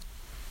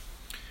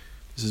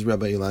This is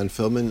Rabbi Ilan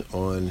Feldman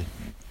on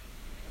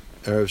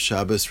Erev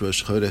Shabbos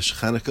Rosh Chodesh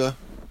Chanukah,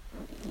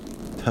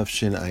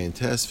 Tafshin Ayin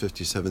Tes,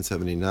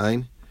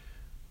 5779.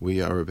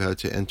 We are about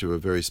to enter a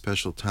very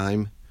special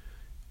time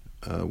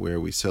where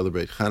we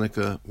celebrate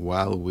Chanukah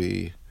while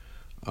we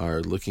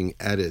are looking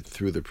at it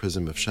through the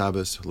prism of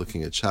Shabbos,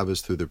 looking at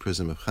Shabbos through the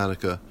prism of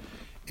Chanukah,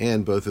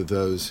 and both of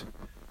those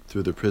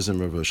through the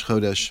prism of Rosh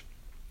Chodesh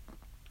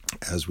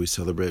as we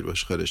celebrate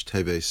Rosh Chodesh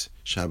Teves,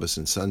 Shabbos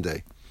and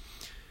Sunday.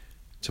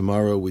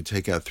 Tomorrow we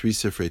take out 3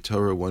 Sifrei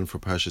Torah, one for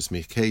Parshas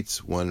Miketz,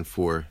 one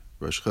for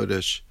Rosh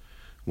Chodesh,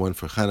 one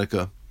for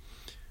Chanukah.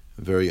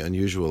 A very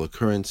unusual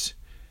occurrence,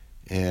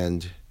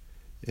 and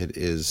it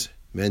is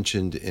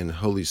mentioned in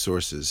holy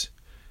sources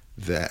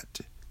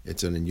that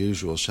it's an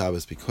unusual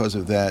Shabbos because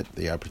of that,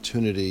 the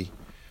opportunity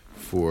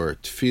for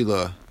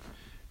tefillah,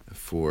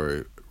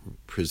 for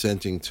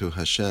presenting to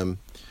Hashem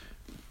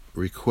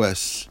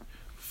requests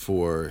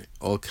for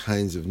all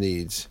kinds of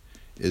needs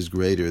is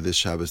greater this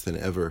Shabbos than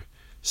ever,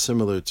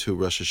 similar to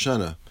Rosh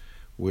Hashanah,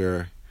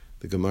 where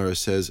the Gemara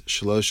says,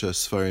 Shlosha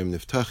Sfarim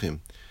Niftachim,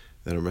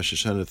 that in Rosh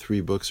Hashanah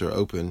 3 books are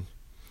open,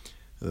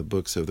 the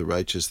books of the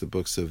righteous, the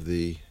books of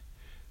the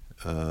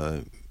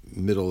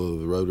middle of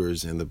the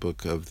roaders, and the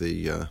book of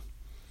the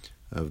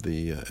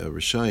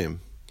Rishayim,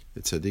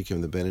 the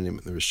Tzaddikim, the Benanim,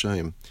 and the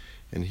Rishayim.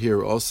 And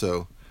here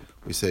also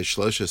we say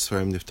Shlosha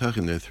Sfarim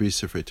Niftachim, there are 3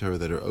 Sifrei Torah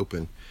that are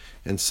open.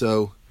 And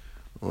so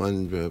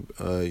on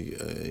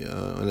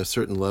a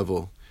certain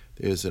level,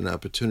 there's an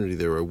opportunity,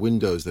 there are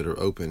windows that are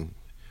open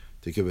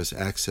to give us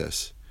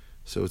access.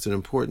 So it's an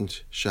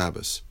important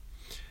Shabbos.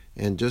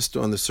 And just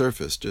on the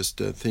surface, just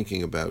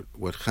thinking about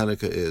what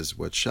Chanukah is,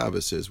 what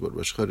Shabbos is, what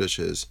Rosh Chodesh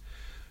is,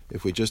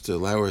 if we just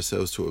allow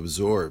ourselves to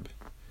absorb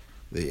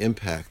the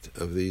impact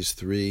of these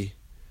 3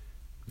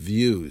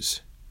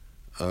 views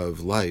of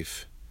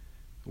life,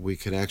 we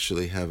can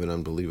actually have an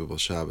unbelievable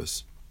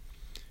Shabbos.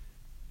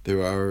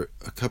 There are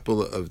a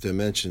couple of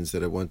dimensions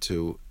that I want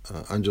to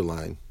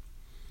underline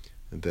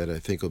that I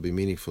think will be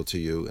meaningful to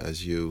you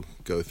as you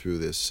go through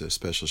this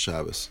special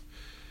Shabbos.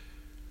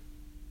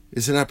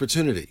 It's an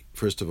opportunity,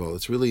 first of all.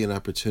 It's really an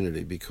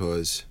opportunity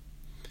because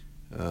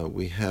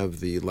we have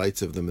the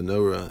lights of the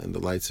menorah and the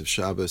lights of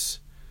Shabbos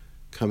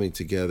coming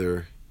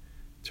together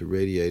to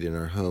radiate in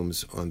our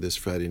homes on this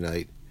Friday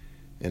night,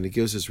 and it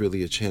gives us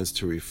really a chance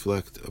to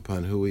reflect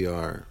upon who we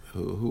are.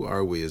 Who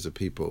are we as a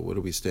people? What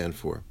do we stand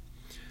for?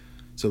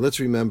 So let's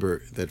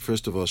remember that,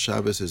 first of all,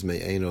 Shabbos is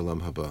Me'ein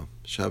Olam Haba.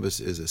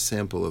 Shabbos is a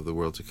sample of the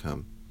world to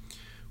come,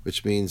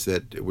 which means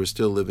that we're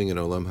still living in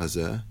Olam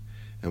Hazeh,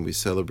 and we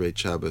celebrate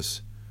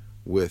Shabbos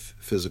with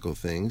physical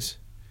things,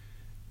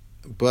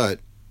 but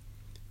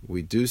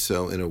we do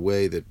so in a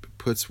way that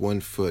puts one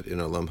foot in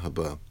Olam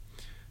Haba.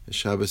 The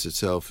Shabbos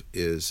itself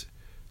is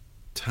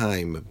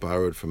time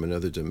borrowed from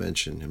another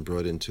dimension and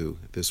brought into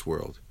this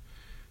world.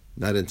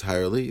 Not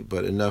entirely,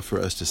 but enough for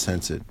us to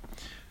sense it.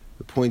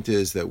 The point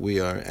is that we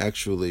are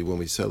actually, when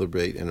we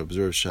celebrate and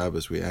observe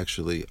Shabbos, we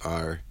actually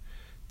are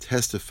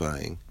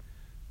testifying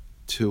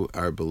to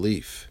our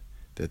belief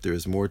that there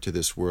is more to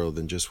this world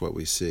than just what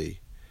we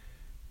see.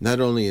 Not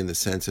only in the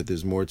sense that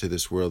there's more to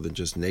this world than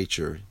just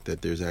nature,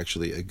 that there's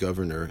actually a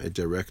governor, a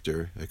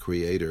director, a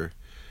creator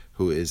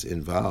who is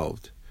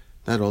involved.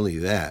 Not only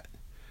that,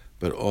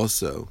 but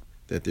also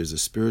that there's a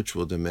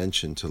spiritual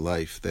dimension to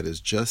life that is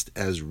just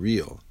as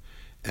real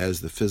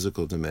as the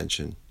physical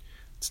dimension.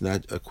 It's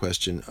not a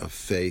question of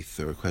faith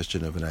or a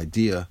question of an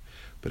idea,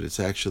 but it's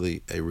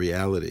actually a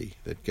reality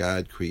that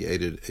God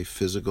created a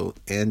physical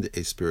and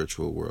a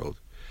spiritual world.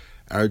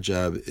 Our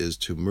job is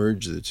to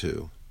merge the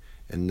two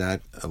and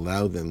not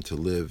allow them to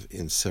live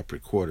in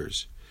separate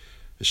quarters.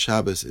 The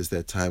Shabbos is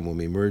that time when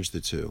we merge the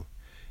two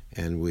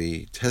and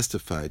we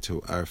testify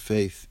to our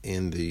faith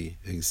in the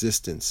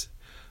existence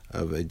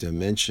of a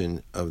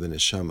dimension of the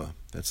neshama.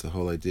 That's the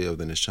whole idea of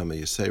the neshama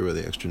yesera,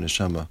 the extra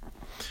neshama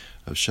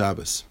of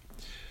Shabbos.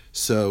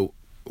 So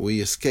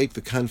we escape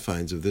the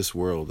confines of this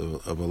world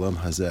of Olam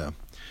Hazeh.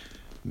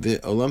 The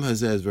Olam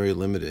Hazeh is very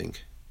limiting,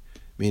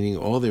 meaning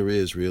all there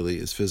is really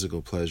is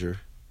physical pleasure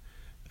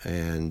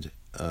and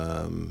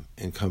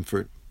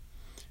comfort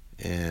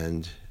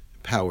and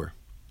power.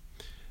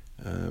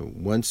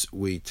 Once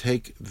we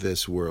take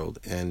this world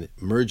and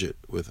merge it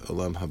with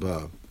Olam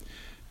Haba,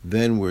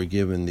 then we're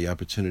given the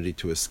opportunity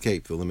to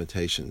escape the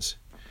limitations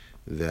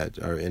that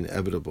are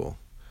inevitable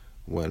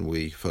when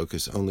we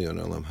focus only on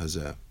Olam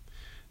Hazeh.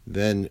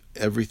 Then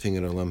everything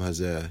in Olam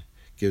Hazeh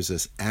gives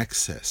us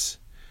access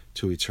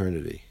to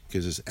eternity,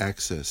 gives us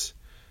access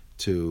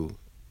to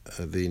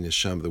the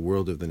neshama, the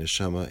world of the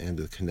neshama, and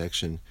the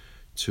connection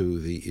to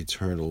the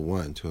eternal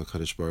one, to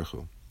HaKadosh Baruch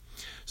Hu.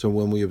 So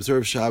when we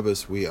observe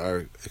Shabbos, we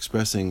are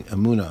expressing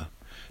emunah,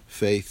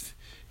 faith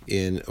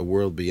in a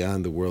world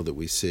beyond the world that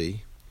we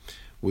see.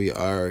 We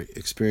are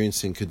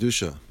experiencing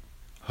kedusha,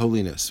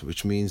 holiness,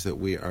 which means that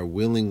we are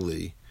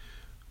willingly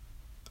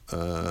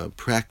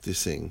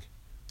practicing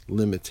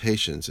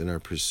limitations in our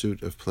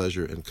pursuit of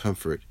pleasure and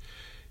comfort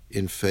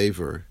in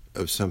favor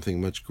of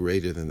something much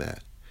greater than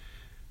that.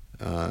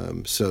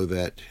 So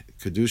that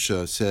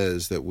Kedusha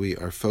says that we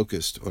are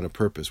focused on a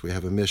purpose. We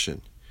have a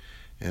mission,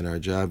 and our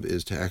job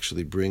is to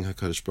actually bring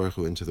HaKadosh Baruch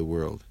Hu into the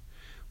world,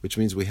 which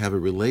means we have a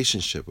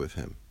relationship with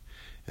Him.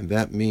 And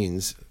that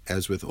means,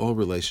 as with all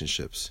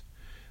relationships,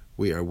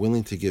 we are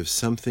willing to give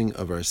something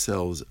of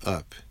ourselves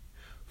up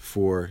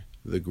for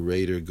the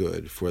greater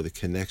good, for the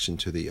connection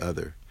to the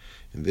other.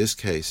 In this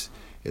case,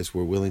 it's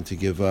we're willing to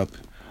give up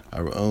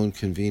our own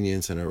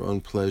convenience and our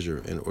own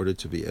pleasure in order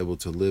to be able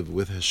to live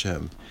with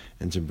Hashem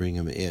and to bring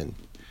Him in.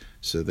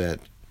 So that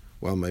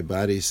while my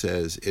body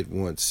says it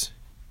wants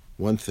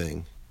one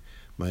thing,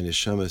 my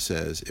neshama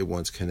says it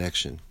wants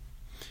connection.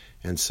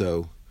 And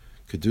so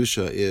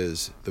Kedusha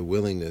is the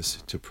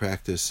willingness to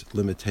practice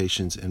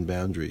limitations and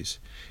boundaries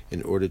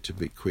in order to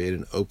create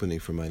an opening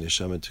for my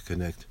neshama to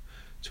connect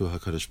to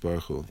HaKadosh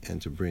Baruch Hu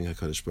and to bring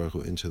HaKadosh Baruch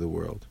Hu into the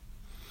world.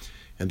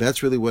 And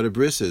that's really what a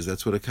bris is.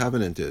 That's what a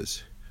covenant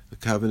is. A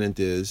covenant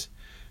is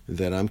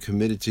that I'm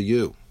committed to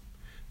you,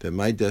 that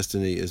my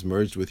destiny is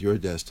merged with your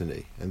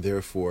destiny, and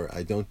therefore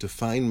I don't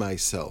define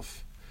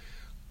myself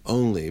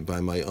only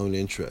by my own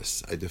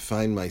interests. I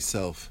define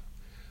myself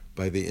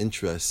by the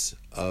interests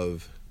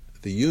of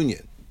the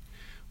union,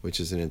 which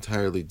is an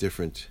entirely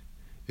different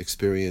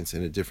experience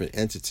and a different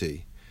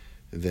entity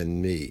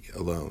than me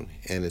alone.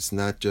 And it's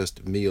not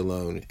just me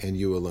alone and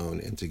you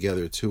alone, and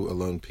together two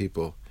alone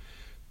people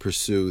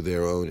pursue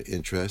their own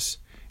interests.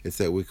 It's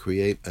that we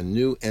create a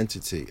new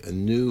entity, a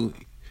new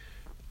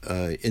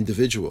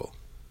individual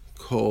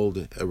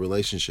called a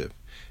relationship,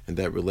 and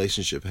that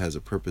relationship has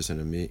a purpose and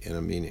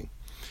a meaning.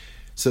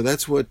 So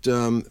that's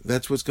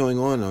what's going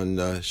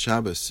on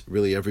Shabbos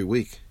really every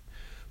week.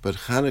 But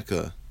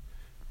Hanukkah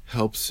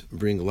helps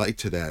bring light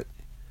to that,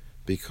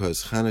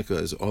 because Hanukkah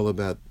is all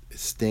about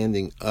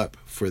standing up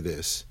for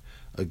this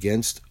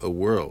against a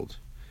world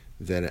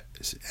that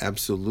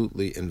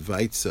absolutely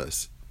invites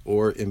us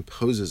or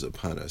imposes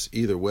upon us,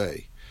 either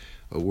way,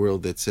 a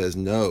world that says,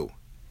 no,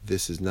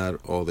 this is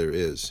not all there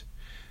is.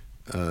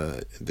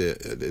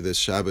 This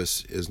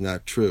Shabbos is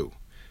not true,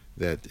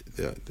 that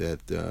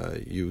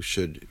you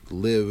should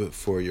live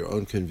for your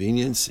own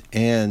convenience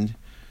and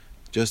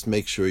just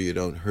make sure you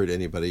don't hurt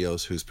anybody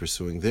else who's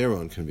pursuing their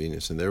own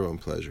convenience and their own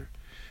pleasure,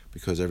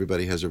 because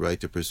everybody has a right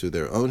to pursue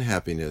their own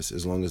happiness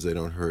as long as they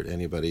don't hurt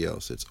anybody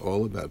else. It's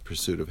all about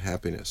pursuit of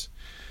happiness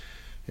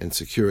and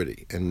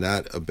security, and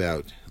not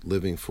about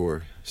living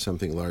for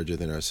something larger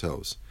than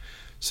ourselves.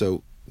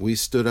 So we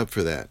stood up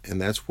for that,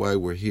 and that's why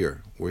we're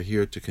here. We're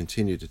here to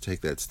continue to take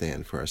that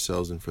stand for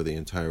ourselves and for the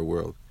entire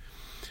world.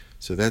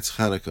 So that's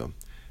Hanukkah.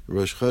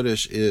 Rosh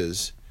Chodesh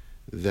is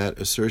that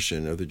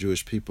assertion of the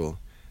Jewish people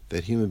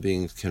that human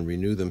beings can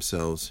renew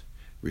themselves,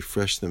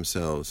 refresh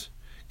themselves,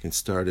 can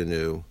start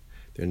anew.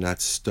 They're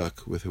not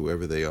stuck with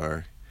whoever they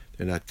are.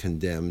 They're not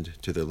condemned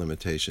to their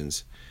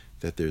limitations,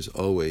 that there's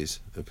always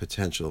a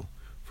potential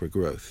for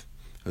growth.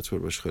 That's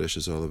what Rosh Chodesh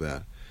is all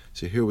about.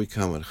 So here we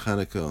come on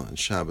Hanukkah and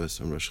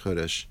Shabbos and Rosh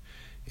Chodesh,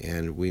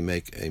 and we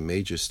make a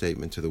major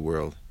statement to the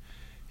world.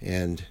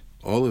 And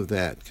all of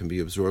that can be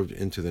absorbed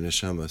into the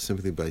neshama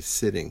simply by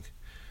sitting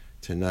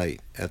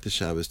tonight at the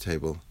Shabbos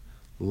table,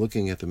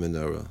 looking at the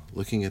menorah,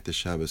 looking at the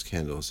Shabbos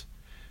candles,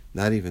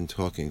 not even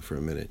talking for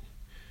a minute,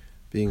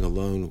 being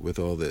alone with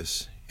all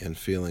this and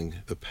feeling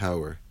the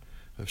power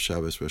of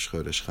Shabbos, Rosh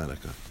Chodesh,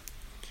 Hanukkah.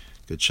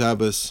 Good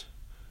Shabbos,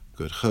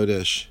 good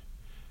Chodesh,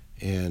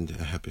 and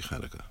a happy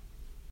Hanukkah.